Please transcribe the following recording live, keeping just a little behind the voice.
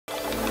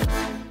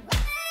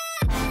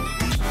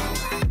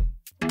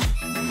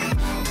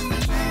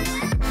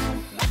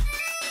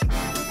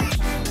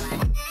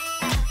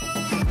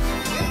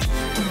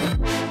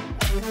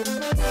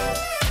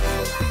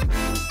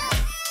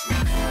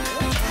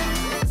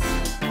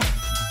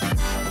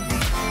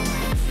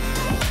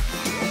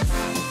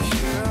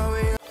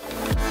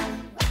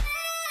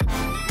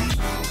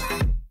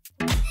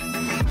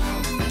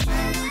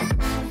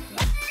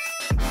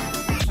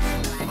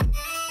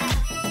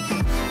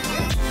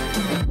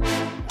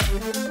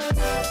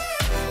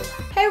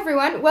Hey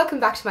everyone, welcome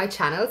back to my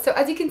channel. So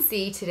as you can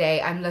see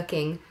today I'm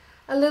looking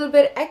a little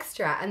bit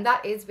extra, and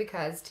that is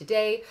because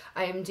today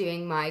I am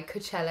doing my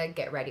Coachella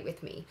Get Ready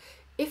With Me.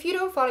 If you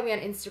don't follow me on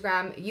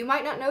Instagram, you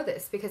might not know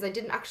this because I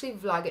didn't actually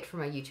vlog it for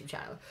my YouTube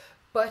channel.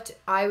 But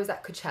I was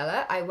at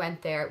Coachella. I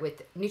went there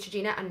with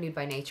Neutrogena and Nude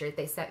by Nature.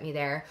 They sent me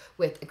there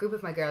with a group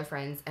of my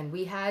girlfriends and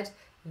we had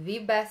the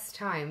best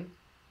time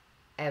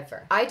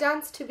ever. I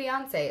danced to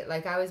Beyonce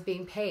like I was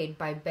being paid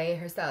by Bey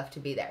herself to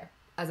be there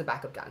as a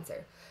backup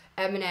dancer.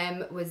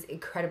 Eminem was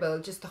incredible.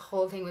 Just the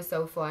whole thing was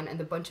so fun, and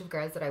the bunch of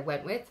girls that I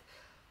went with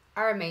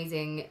are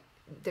amazing.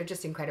 They're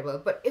just incredible.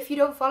 But if you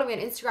don't follow me on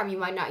Instagram, you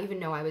might not even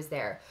know I was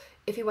there.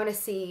 If you want to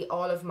see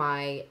all of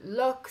my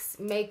looks,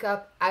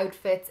 makeup,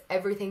 outfits,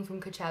 everything from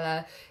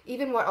Coachella,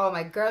 even what all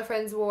my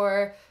girlfriends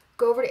wore,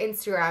 go over to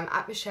Instagram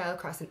at Michelle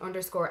Crossan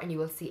 _ and you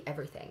will see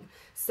everything.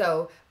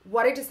 So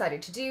what I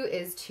decided to do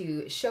is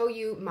to show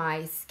you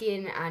my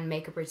skin and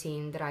makeup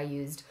routine that I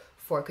used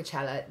for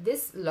Coachella.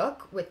 This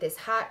look with this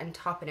hat and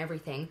top and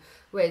everything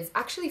was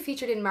actually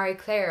featured in Marie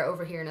Claire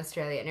over here in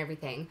Australia and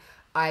everything.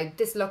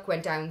 This look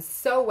went down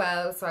so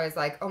well, so I was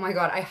like, oh my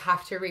god, I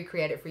have to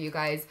recreate it for you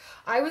guys.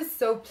 I was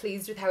so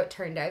pleased with how it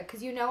turned out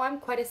because you know I'm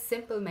quite a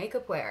simple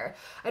makeup wearer.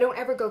 I don't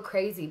ever go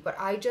crazy, but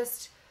I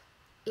just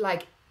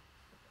like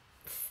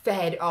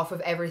fed off of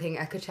everything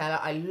at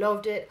Coachella. I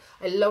loved it.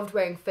 I loved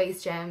wearing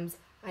face gems.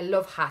 I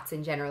love hats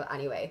in general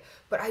anyway,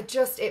 but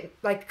it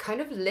like kind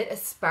of lit a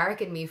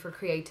spark in me for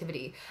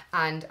creativity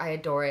and I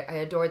adore it. I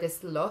adore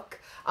this look.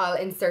 I'll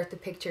insert the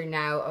picture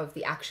now of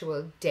the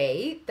actual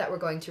day that we're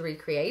going to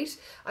recreate.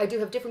 I do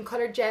have different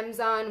colored gems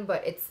on,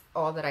 but it's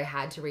all that I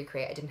had to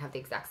recreate. I didn't have the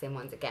exact same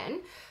ones again.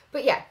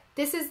 But yeah,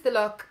 this is the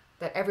look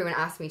that everyone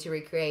asked me to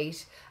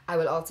recreate. I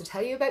will also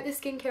tell you about the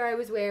skincare I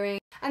was wearing.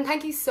 And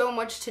thank you so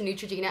much to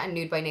Neutrogena and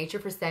Nude by Nature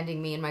for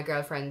sending me and my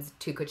girlfriends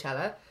to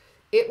Coachella.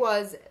 It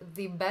was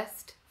the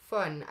best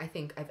fun I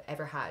think I've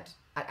ever had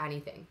at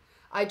anything.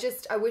 I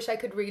wish I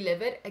could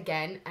relive it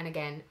again and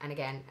again and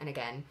again and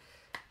again.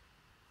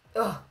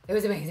 Oh, it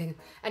was amazing.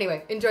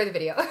 Anyway, enjoy the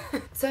video.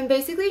 So I'm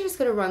basically just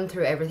gonna run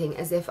through everything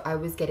as if I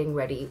was getting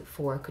ready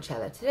for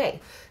Coachella today.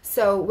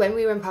 So when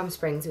we were in Palm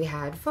Springs, we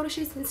had photo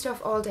shoots and stuff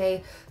all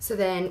day. So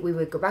then we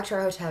would go back to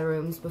our hotel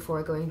rooms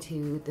before going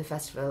to the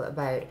festival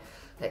about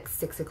like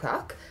 6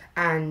 o'clock,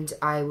 and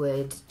I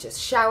would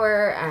just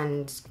shower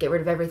and get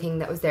rid of everything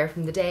that was there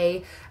from the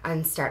day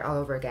and start all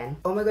over again.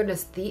 Oh my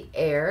goodness, the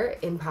air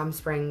in Palm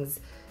Springs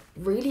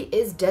really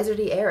is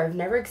deserty air. I've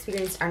never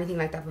experienced anything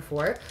like that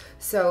before.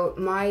 So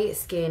my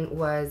skin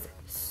was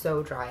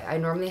so dry. I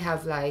normally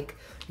have like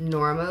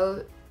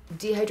normal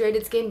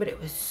dehydrated skin, but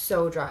it was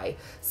so dry.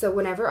 So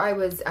whenever I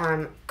was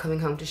coming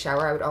home to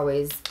shower, I would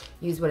always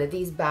use one of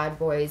these bad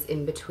boys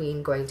in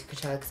between going to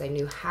Coachella because I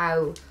knew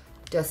how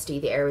dusty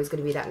the air was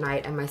going to be that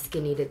night and my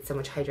skin needed so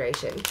much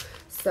hydration.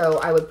 So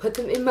I would put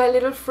them in my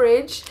little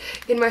fridge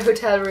in my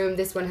hotel room.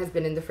 This one has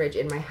been in the fridge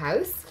in my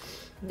house.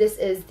 This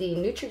is the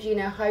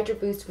Neutrogena Hydro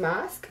Boost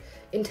Mask,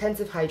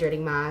 Intensive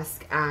Hydrating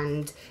Mask,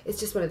 and it's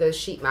just one of those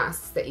sheet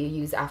masks that you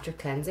use after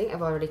cleansing.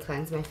 I've already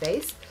cleansed my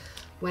face.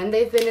 When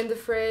they've been in the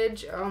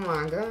fridge, oh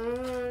my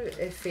god,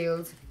 it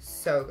feels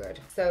so good.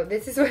 So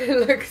this is what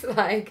it looks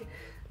like.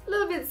 A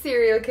little bit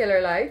serial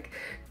killer like,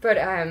 but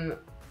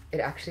it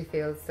actually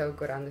feels so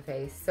good on the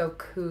face, so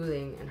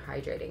cooling and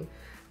hydrating.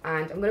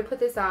 And I'm gonna put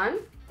this on,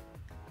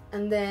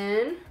 and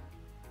then,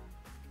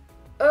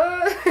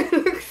 oh, it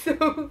looks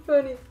so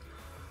funny.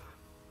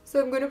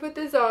 So I'm gonna put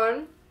this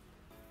on,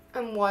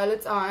 and while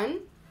it's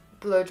on,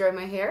 blow dry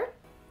my hair.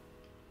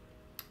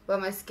 While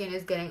my skin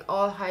is getting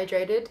all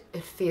hydrated,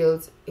 it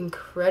feels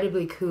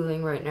incredibly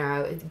cooling right now.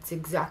 It's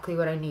exactly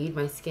what I need.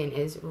 My skin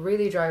is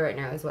really dry right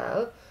now as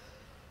well.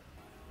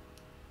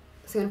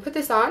 So I'm gonna put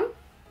this on.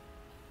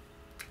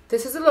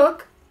 This is a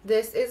look.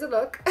 This is a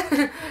look.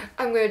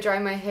 I'm going to dry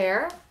my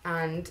hair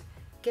and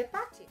get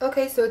back to you.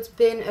 Okay, so it's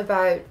been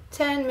about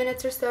 10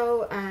 minutes or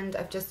so and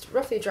I've just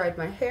roughly dried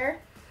my hair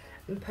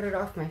and put it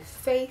off my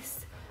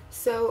face.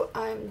 So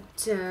I'm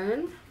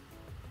done.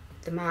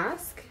 The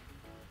mask.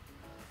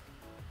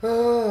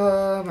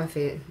 Oh, my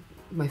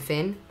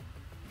fin.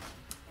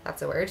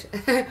 That's a word.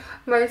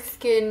 My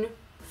skin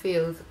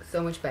feels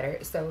so much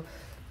better. So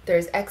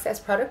there's excess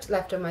product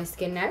left on my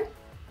skin now.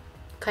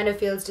 Kind of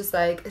feels just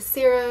like a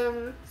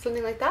serum,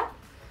 something like that.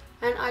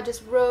 And I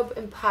just rub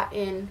and pat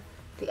in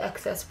the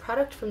excess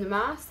product from the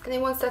mask. And then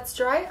once that's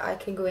dry, I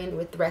can go in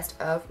with the rest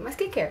of my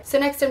skincare. So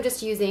next I'm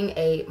just using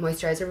a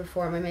moisturizer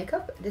before my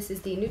makeup. This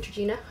is the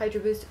Neutrogena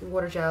Hydro Boost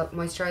Water Gel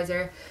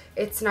Moisturizer.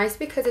 It's nice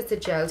because it's a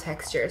gel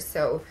texture,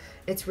 so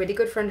it's really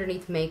good for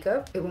underneath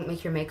makeup. It won't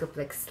make your makeup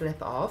like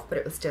slip off, but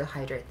it will still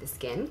hydrate the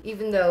skin.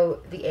 Even though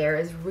the air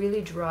is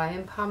really dry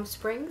in Palm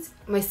Springs,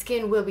 my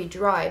skin will be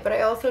dry, but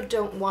I also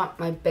don't want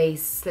my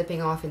base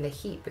slipping off in the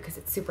heat because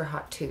it's super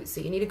hot too.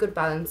 So you need a good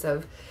balance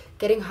of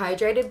getting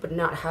hydrated but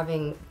not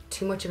having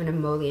too much of an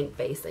emollient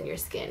base on your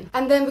skin.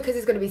 And then because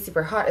it's going to be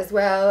super hot as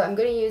well, I'm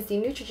going to use the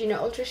Neutrogena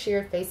Ultra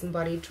Sheer Face and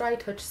Body Dry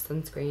Touch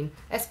Sunscreen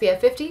SPF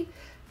 50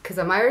 because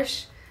I'm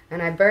Irish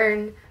and I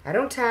burn, I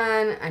don't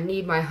tan, I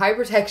need my high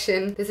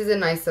protection. This is a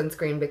nice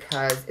sunscreen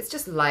because it's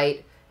just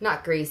light,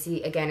 not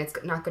greasy. Again, it's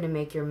not going to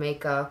make your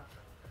makeup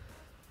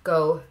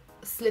go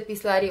slippy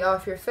slidey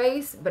off your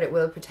face, but it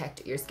will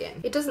protect your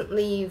skin. It doesn't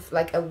leave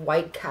like a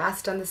white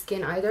cast on the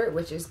skin either,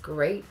 which is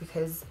great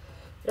because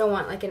you don't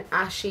want like an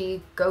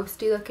ashy,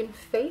 ghosty looking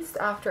face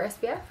after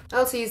SPF. I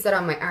also use that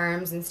on my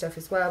arms and stuff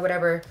as well,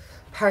 whatever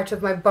part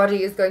of my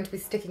body is going to be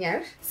sticking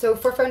out. So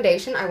for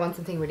foundation, I want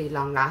something really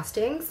long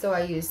lasting. So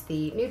I use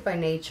the Nude by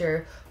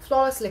Nature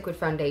Flawless Liquid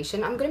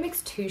Foundation. I'm gonna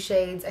mix 2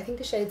 shades. I think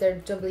the shades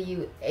are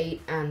W8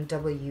 and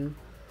W4.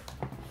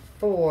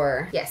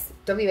 Yes,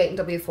 W8 and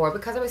W4,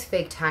 because I was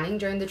fake tanning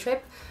during the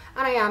trip,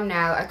 and I am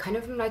now. I kind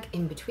of am like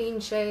in between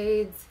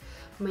shades.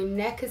 My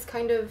neck is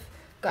kind of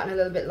gotten a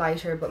little bit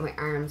lighter, but my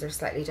arms are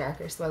slightly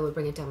darker, so I will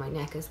bring it down my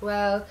neck as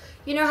well.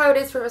 You know how it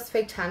is for us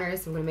fake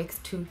tanners. I'm going to mix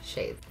 2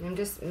 shades. And I'm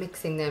just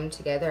mixing them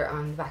together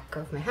on the back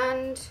of my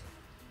hand.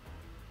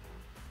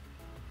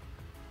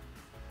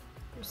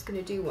 I'm just going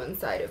to do one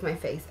side of my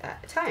face at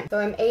a time. So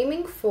I'm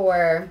aiming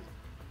for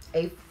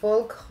a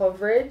full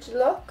coverage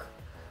look,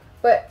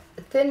 but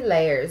thin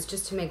layers,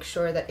 just to make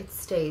sure that it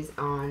stays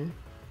on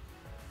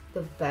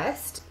the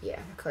best. Yeah,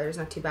 the color is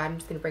not too bad. I'm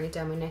just going to bring it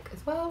down my neck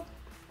as well.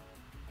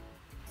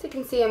 So you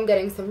can see I'm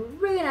getting some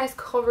really nice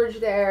coverage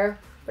there,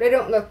 but I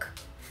don't look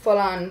full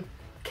on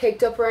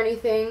caked up or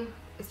anything.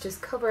 It's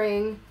just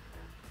covering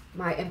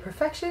my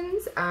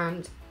imperfections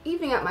and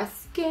evening out my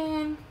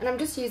skin. And I'm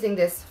just using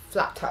this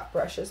flat top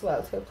brush as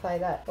well to apply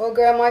that. Oh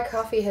girl, my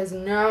coffee has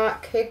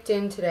not kicked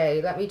in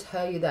today, let me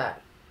tell you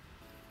that.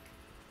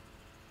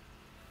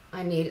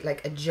 I need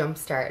like a jump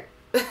start.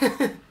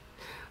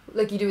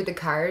 Like you do with the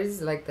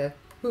cars, like the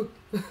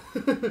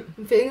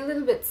I'm feeling a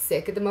little bit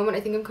sick at the moment. I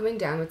think I'm coming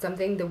down with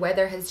something. The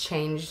weather has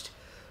changed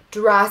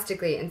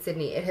drastically in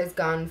Sydney. It has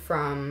gone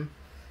from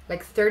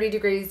like 30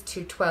 degrees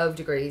to 12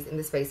 degrees in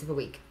the space of a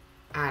week,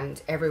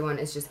 and everyone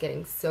is just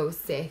getting so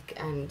sick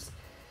and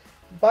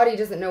body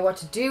doesn't know what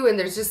to do, and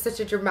there's just such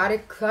a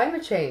dramatic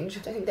climate change.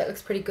 I think that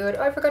looks pretty good.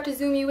 Oh, I forgot to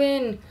zoom you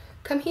in.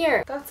 Come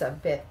here. That's a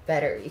bit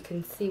better. You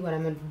can see what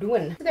I'm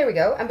doing. So there we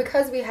go. And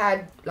because we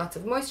had lots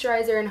of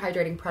moisturizer and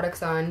hydrating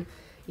products on,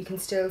 you can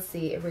still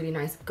see a really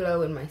nice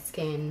glow in my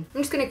skin.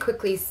 I'm just going to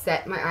quickly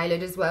set my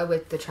eyelid as well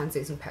with the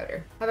translucent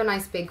powder. I have a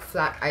nice big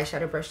flat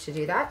eyeshadow brush to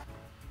do that.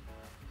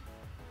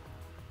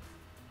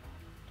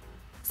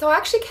 So I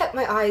actually kept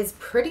my eyes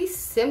pretty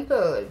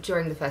simple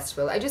during the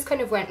festival. I just kind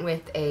of went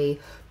with a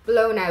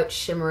blown out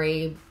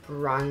shimmery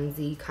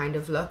bronzy kind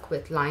of look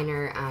with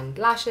liner and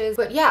lashes.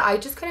 But yeah, I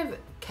just kind of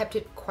kept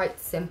it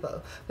quite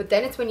simple. But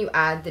then it's when you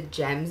add the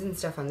gems and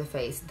stuff on the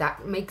face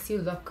that makes you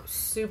look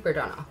super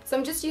done up. So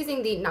I'm just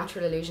using the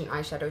Natural Illusion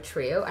eyeshadow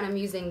trio, and I'm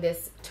using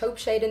this taupe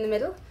shade in the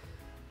middle.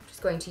 I'm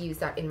just going to use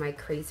that in my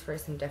crease for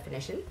some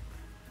definition.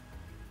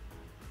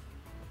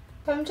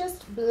 So I'm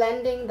just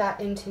blending that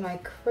into my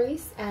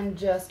crease and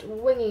just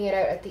winging it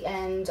out at the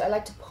end. I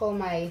like to pull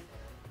my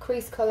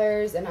crease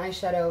colors and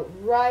eyeshadow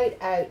right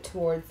out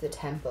towards the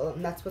temple,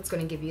 and that's what's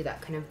going to give you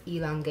that kind of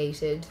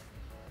elongated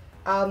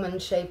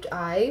almond shaped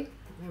eye.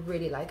 I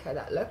really like how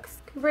that looks.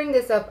 You can bring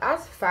this up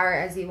as far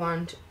as you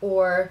want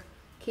or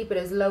keep it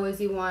as low as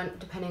you want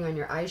depending on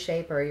your eye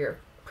shape or your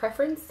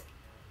preference.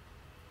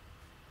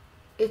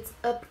 It's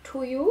up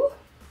to you.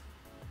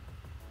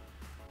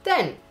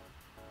 Then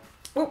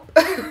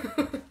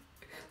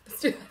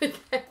let's do that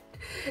again.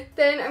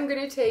 Then I'm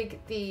going to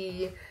take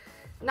the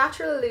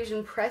Natural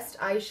Illusion pressed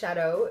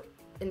eyeshadow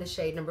in the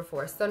shade number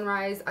 4,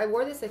 Sunrise. I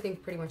wore this I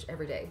think pretty much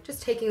every day.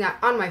 Just taking that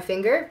on my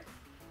finger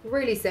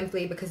really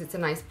simply because it's a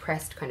nice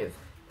pressed kind of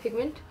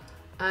pigment,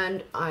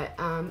 and I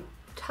am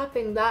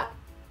tapping that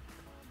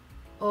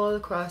all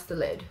across the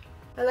lid.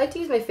 I like to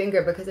use my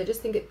finger because I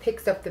just think it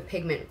picks up the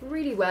pigment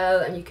really well,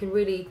 and you can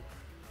really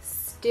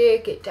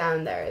stick it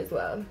down there as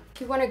well.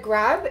 If you want to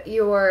grab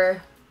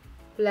your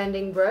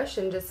blending brush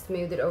and just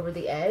smooth it over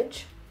the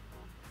edge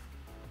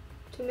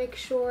to make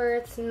sure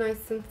it's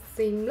nice and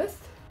seamless.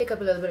 Pick up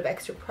a little bit of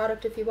extra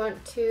product if you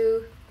want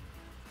to.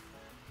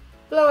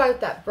 Blow out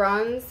that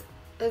bronze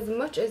as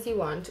much as you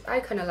want. I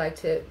kind of like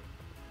to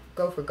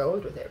go for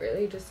gold with it,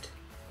 really. Just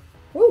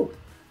woo,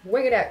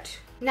 wing it out.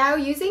 Now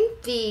using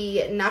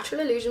the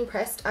Natural Illusion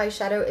pressed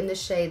eyeshadow in the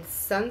shade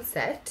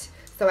Sunset.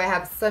 So I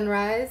have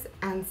Sunrise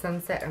and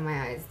Sunset on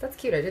my eyes. That's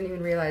cute, I didn't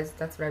even realize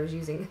that's what I was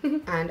using.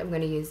 And I'm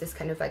going to use this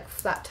kind of like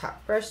flat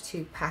top brush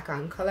to pack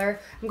on color.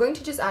 I'm going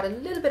to just add a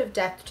little bit of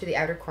depth to the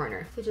outer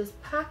corner. So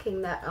just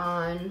packing that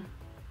on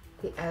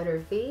the outer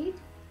V.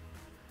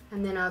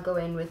 And then I'll go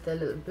in with the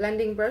little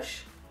blending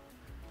brush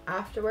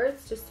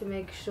afterwards just to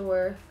make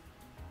sure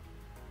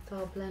it's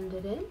all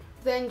blended in.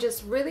 Then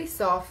just really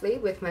softly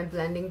with my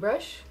blending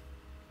brush,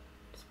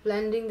 just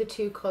blending the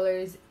two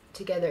colors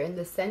together in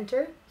the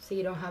center so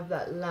you don't have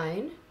that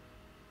line,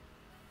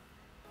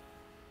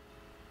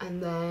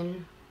 and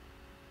then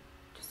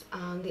just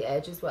on the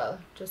edge as well,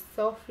 just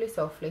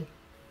softly.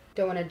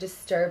 Don't want to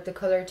disturb the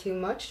color too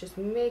much, just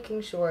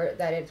making sure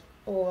that it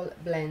all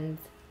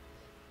blends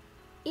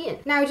in.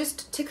 Now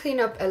just to clean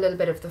up a little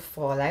bit of the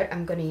fallout,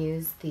 I'm going to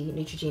use the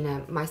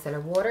Neutrogena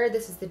micellar water.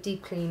 This is the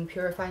Deep Clean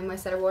Purifying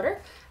Micellar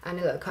Water, and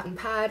a little cotton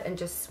pad, and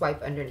just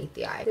swipe underneath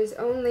the eye. There's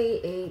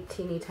only a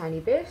teeny tiny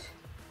bit,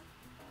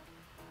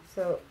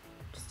 so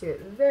just do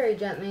it very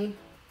gently,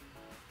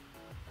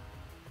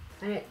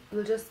 and it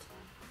will just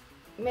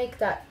make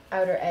that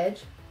outer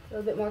edge a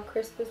little bit more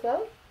crisp as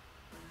well.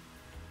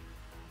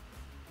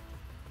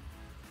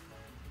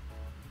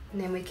 And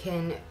then we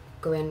can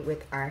go in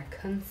with our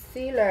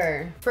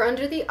concealer. For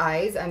under the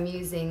eyes, I'm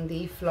using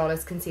the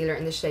Flawless Concealer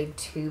in the shade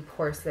 2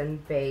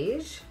 Porcelain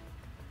Beige.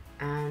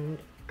 And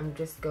I'm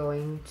just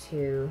going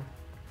to,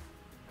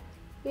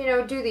 you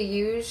know, do the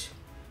usual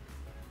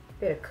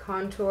bit of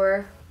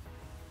contour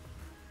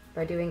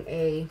by doing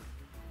a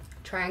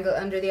triangle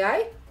under the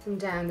eye and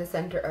down the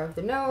center of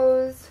the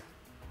nose,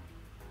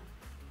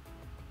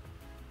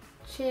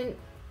 chin,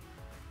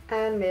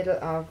 and middle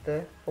of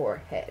the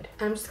forehead.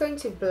 I'm just going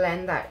to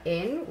blend that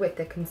in with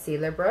the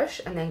concealer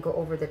brush and then go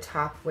over the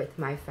top with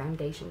my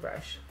foundation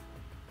brush.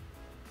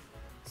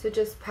 So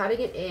just patting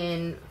it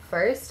in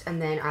first,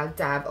 and then I'll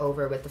dab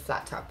over with the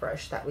flat top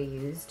brush that we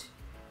used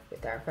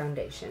with our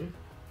foundation.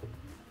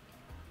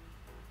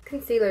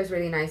 Concealer is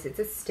really nice. It's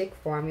a stick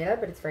formula,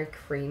 but it's very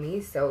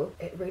creamy, so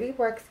it really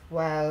works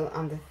well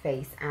on the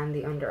face and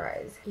the under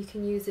eyes. You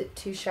can use it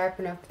to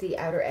sharpen up the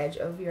outer edge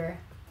of your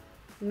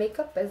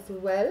makeup as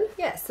well.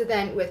 Yeah, so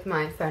then with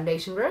my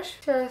foundation brush,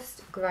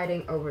 just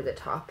gliding over the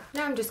top.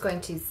 Now I'm just going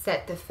to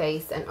set the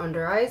face and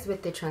under eyes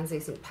with the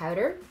translucent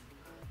powder.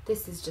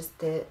 This is just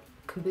the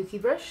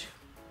kabuki brush.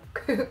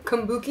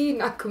 Kabuki,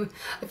 not kabuki.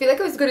 I feel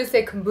like I was going to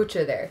say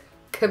kombucha there.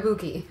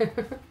 Kabuki.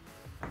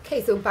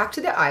 Okay, so back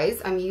to the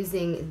eyes. I'm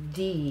using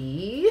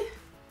the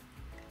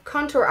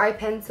contour eye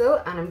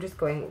pencil, and I'm just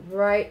going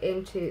right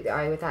into the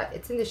eye with that.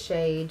 It's in the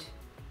shade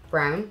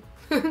brown.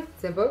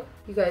 Simple.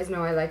 You guys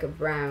know I like a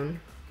brown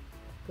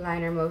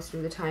liner most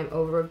of the time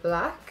over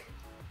black.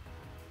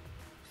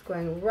 Just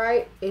going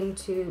right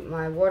into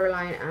my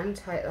waterline and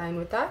tight line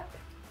with that.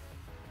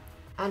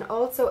 And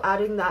also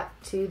adding that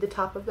to the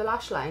top of the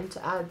lash line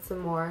to add some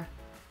more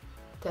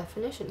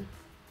definition.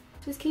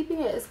 Just keeping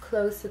it as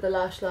close to the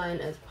lash line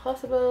as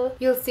possible.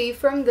 You'll see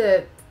from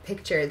the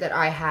picture that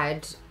I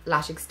had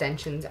lash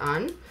extensions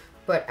on,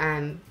 but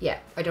yeah,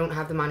 I don't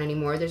have them on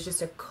anymore. There's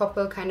just a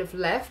couple kind of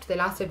left. They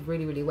lasted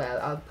really, really well.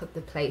 I'll put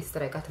the place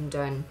that I got them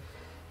done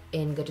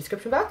in the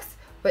description box.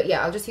 But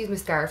yeah, I'll just use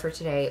mascara for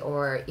today,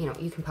 or you know,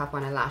 you can pop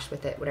on a lash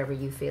with it, whatever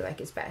you feel like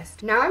is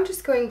best. Now I'm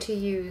just going to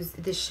use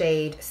the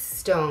shade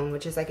Stone,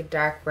 which is like a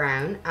dark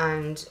brown,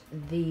 and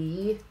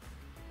the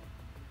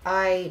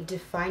eye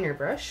definer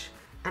brush.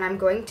 And I'm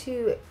going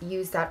to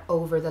use that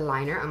over the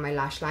liner on my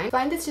lash line. I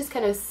find this just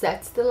kind of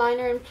sets the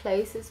liner in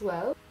place as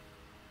well.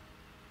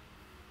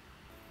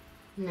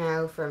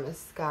 Now for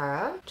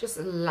mascara, just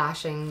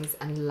lashings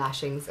and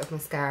lashings of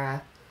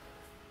mascara.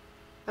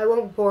 I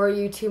won't bore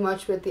you too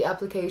much with the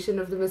application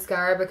of the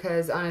mascara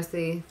because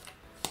honestly,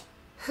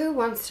 who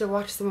wants to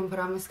watch someone put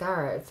on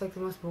mascara? It's like the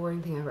most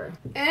boring thing ever.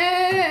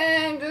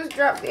 And just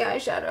drop the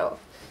eyeshadow.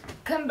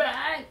 Come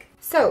back.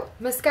 So,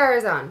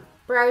 mascara's on.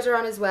 Brows are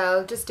on as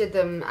well. Just did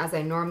them as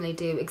I normally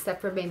do,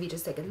 except for maybe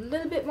just like a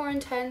little bit more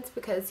intense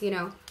because, you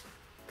know,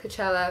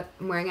 Coachella,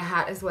 I'm wearing a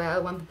hat as well. I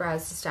want the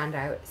brows to stand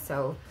out.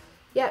 So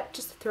yeah,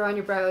 just throw on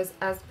your brows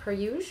as per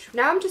usual.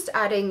 Now I'm just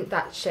adding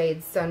that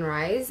shade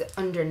Sunrise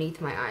underneath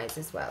my eyes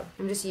as well.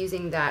 I'm just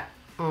using that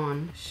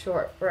on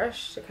short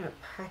brush to kind of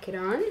pack it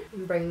on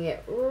and bringing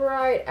it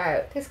right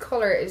out. This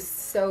color is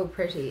so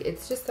pretty.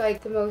 It's just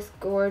like the most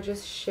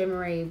gorgeous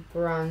shimmery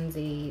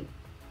bronzy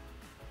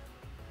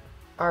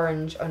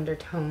orange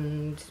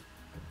undertoned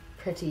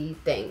pretty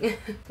thing.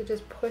 So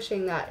just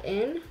pushing that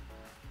in,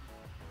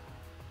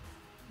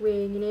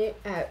 winging it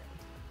out.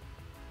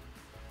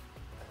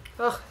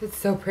 Oh, it's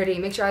so pretty.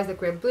 Makes your eyes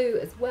look real blue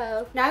as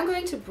well. Now I'm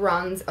going to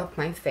bronze up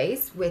my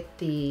face with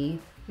the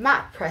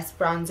matte press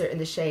bronzer in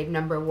the shade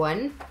number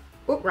 1.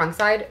 Oh, wrong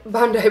side.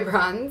 Bondi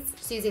Bronze.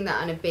 Just using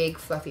that on a big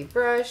fluffy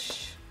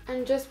brush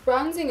and just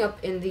bronzing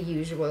up in the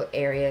usual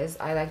areas.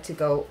 I like to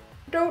go,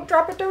 don't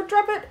drop it, don't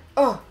drop it.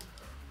 Oh,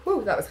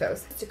 whew, that was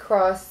close. Just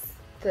across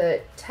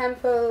the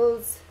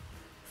temples,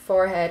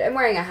 forehead. I'm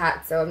wearing a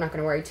hat, so I'm not going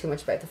to worry too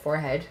much about the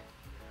forehead.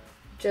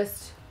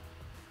 Just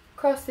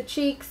across the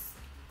cheeks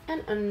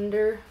and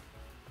under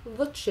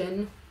the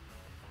chin.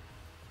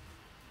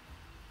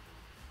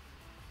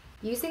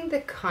 Using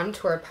the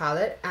contour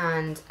palette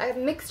and a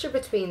mixture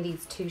between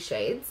these two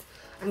shades,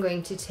 I'm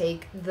going to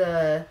take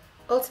the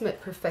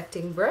Ultimate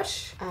Perfecting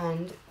brush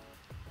and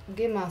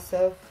give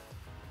myself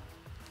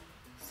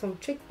some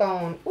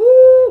cheekbone.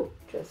 Woo!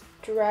 Just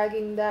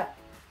dragging that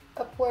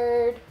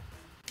upward.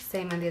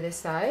 Same on the other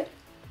side.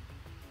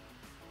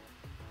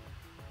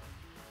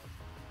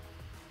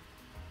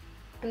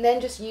 And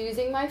then just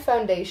using my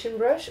foundation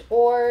brush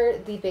or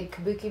the big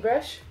kabuki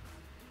brush,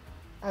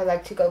 I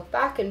like to go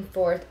back and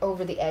forth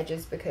over the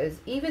edges because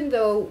even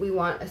though we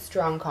want a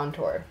strong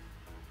contour,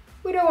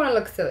 we don't don't want to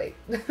look silly.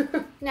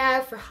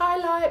 Now for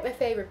highlight, my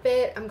favorite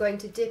bit, I'm going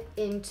to dip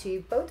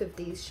into both of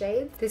these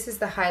shades. This is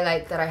the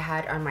highlight that I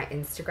had on my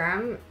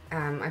Instagram.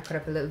 I put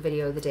up a little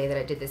video the day that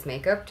I did this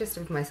makeup, just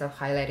of myself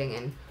highlighting,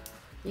 and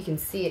you can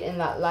see it in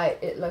that light.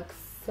 It looks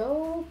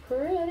so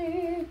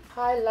pretty.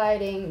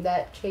 Highlighting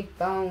that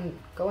cheekbone,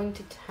 going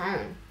to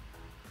town.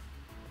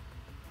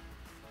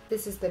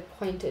 This is the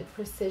pointed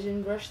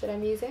precision brush that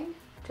I'm using.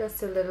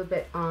 Just a little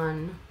bit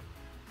on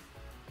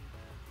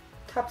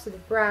tops of the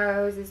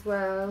brows as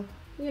well.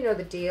 You know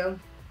the deal.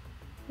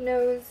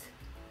 Nose,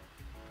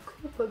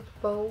 cupid's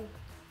bow.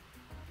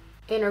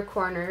 Inner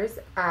corners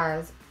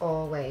as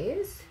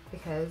always,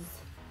 because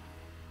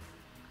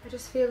I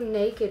just feel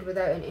naked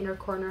without an inner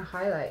corner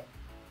highlight.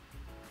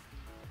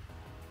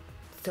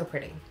 So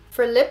pretty.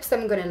 For lips,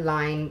 I'm going to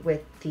line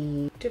with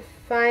the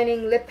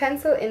defining lip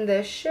pencil in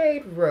the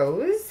shade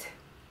Rose.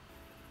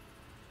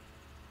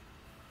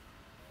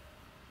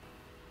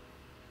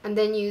 And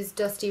then use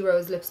Dusty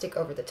Rose lipstick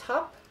over the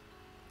top.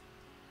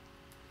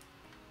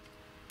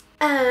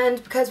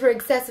 And because we're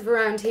excessive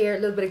around here, a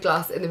little bit of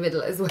gloss in the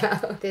middle as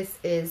well. This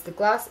is the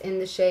gloss in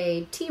the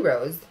shade Tea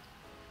Rose.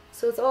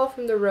 So it's all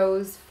from the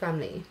Rose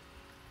family.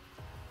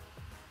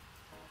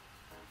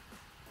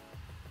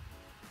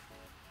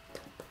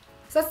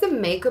 So that's the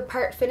makeup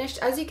part finished.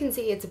 As you can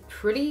see, it's a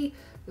pretty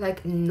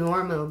like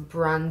normal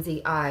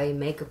bronzy eye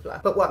makeup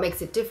look. But what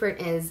makes it different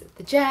is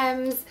the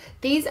gems.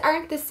 These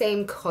aren't the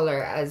same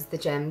color as the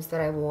gems that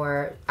I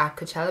wore at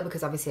Coachella,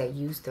 because obviously I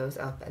used those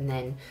up and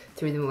then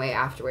threw them away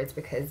afterwards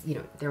because, you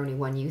know, they're only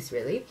one use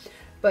really.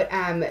 But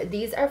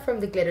these are from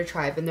the Glitter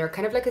Tribe, and they're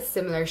kind of like a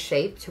similar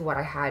shape to what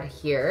I had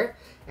here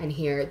and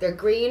here. They're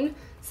green,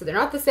 so they're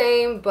not the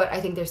same, but I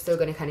think they're still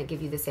going to kind of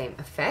give you the same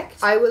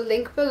effect. I will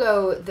link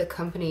below the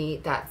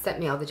company that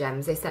sent me all the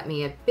gems. They sent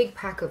me a big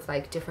pack of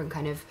like different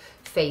kind of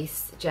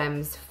face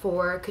gems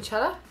for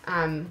Coachella.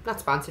 Not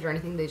sponsored or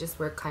anything, they just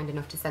were kind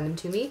enough to send them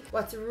to me.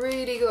 What's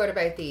really good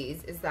about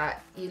these is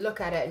that you look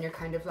at it and you're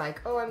kind of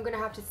like, oh, I'm going to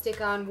have to stick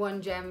on one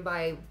gem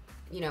by,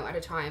 you know, at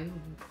a time,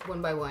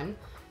 one by one.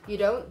 You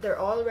don't, they're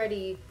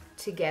already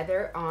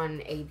together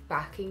on a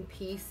backing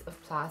piece of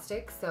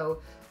plastic,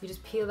 so you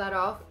just peel that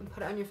off and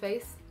put it on your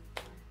face.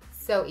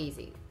 So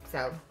easy.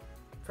 So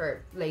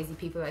for lazy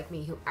people like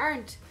me who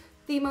aren't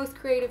the most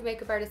creative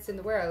makeup artists in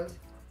the world,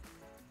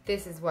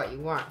 this is what you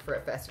want for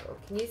a festival.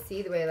 Can you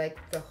see the way like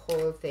the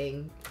whole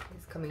thing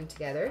is coming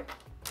together?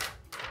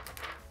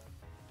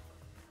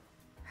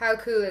 How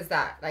cool is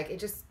that? Like, it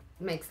just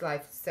makes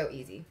life so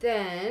easy.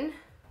 Then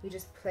you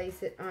just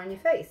place it on your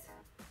face.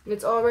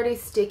 It's already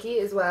sticky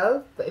as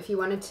well, but if you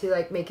wanted to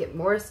like make it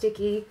more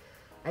sticky,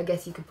 I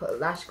guess you could put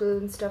lash glue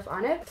and stuff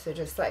on it. So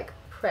just like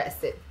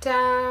press it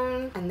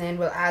down, and then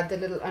we'll add the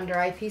little under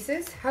eye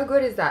pieces. How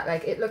good is that?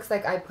 Like, it looks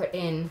like I put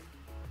in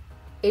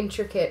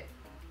intricate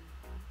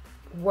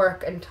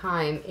work and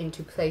time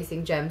into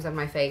placing gems on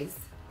my face.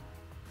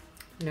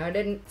 No, I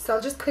didn't. So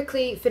I'll just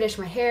quickly finish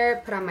my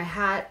hair, put on my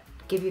hat,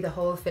 give you the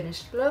whole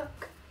finished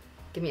look.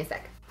 Give me a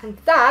sec. And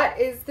that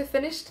is the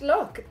finished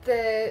look.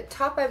 The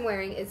top I'm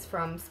wearing is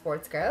from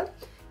Sports Girl.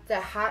 The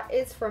hat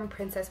is from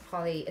Princess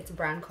Polly. It's a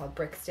brand called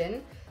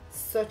Brixton.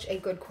 Such a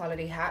good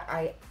quality hat.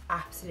 I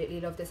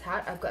absolutely love this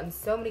hat. I've gotten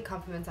so many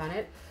compliments on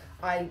it.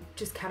 I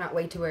just cannot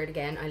wait to wear it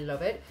again. I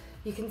love it.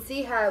 You can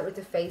see how with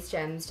the face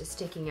gems just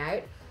sticking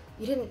out,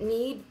 you didn't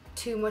need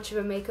too much of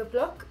a makeup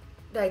look.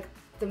 Like,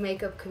 the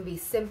makeup can be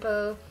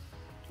simple.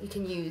 You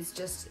can use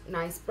just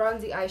nice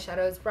bronzy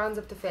eyeshadows, bronze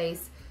up the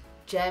face,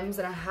 gems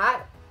and a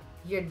hat.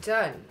 You're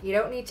done. You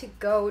don't need to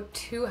go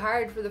too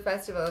hard for the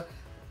festival,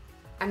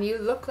 and you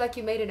look like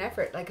you made an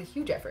effort, like a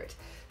huge effort.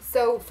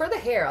 So for the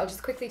hair, I'll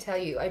just quickly tell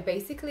you, I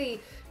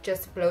basically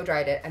just blow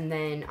dried it and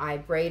then I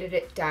braided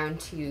it down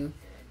to,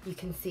 you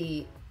can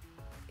see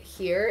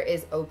here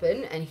is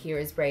open and here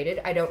is braided.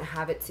 I don't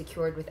have it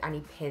secured with any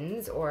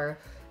pins or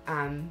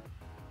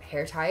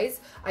hair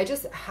ties. I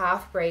just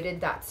half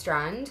braided that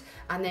strand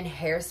and then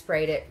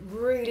hairsprayed it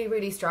really,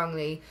 really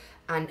strongly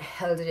and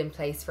held it in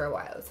place for a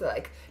while. So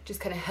like just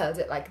kind of held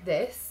it like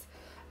this,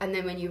 and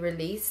then when you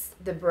release,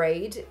 the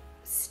braid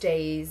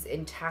stays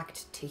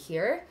intact to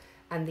here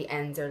and the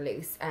ends are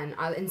loose. And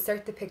I'll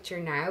insert the picture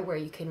now where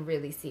you can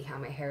really see how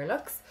my hair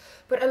looks.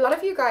 But a lot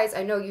of you guys,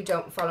 I know you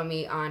don't follow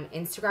me on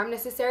Instagram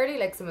necessarily,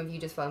 like some of you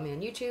just follow me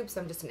on YouTube, so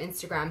I'm just on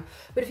Instagram.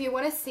 But if you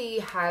want to see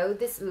how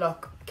this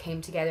look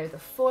came together, the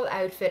full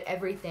outfit,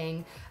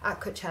 everything at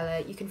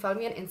Coachella, you can follow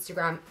me on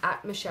Instagram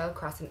at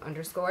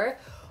 @MichelleCrossan_.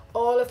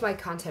 All of my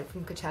content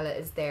from Coachella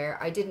is there.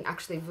 I didn't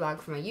actually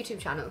vlog for my YouTube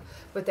channel,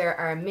 but there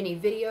are mini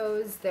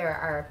videos, there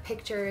are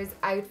pictures,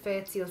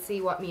 outfits, you'll see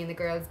what me and the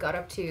girls got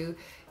up to.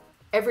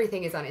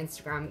 Everything is on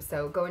Instagram,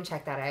 so go and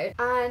check that out.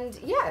 And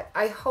yeah,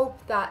 I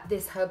hope that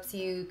this helps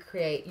you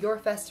create your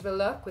festival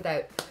look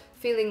without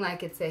feeling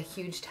like it's a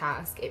huge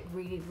task. It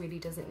really, really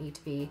doesn't need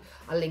to be.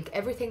 I'll link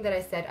everything that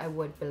I said I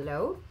would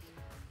below.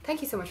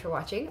 Thank you so much for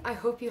watching. I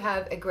hope you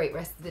have a great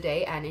rest of the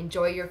day and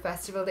enjoy your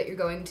festival that you're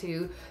going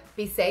to.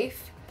 Be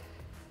safe.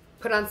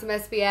 Put on some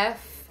SPF,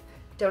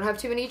 don't have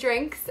too many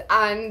drinks,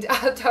 and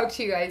I'll talk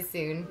to you guys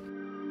soon.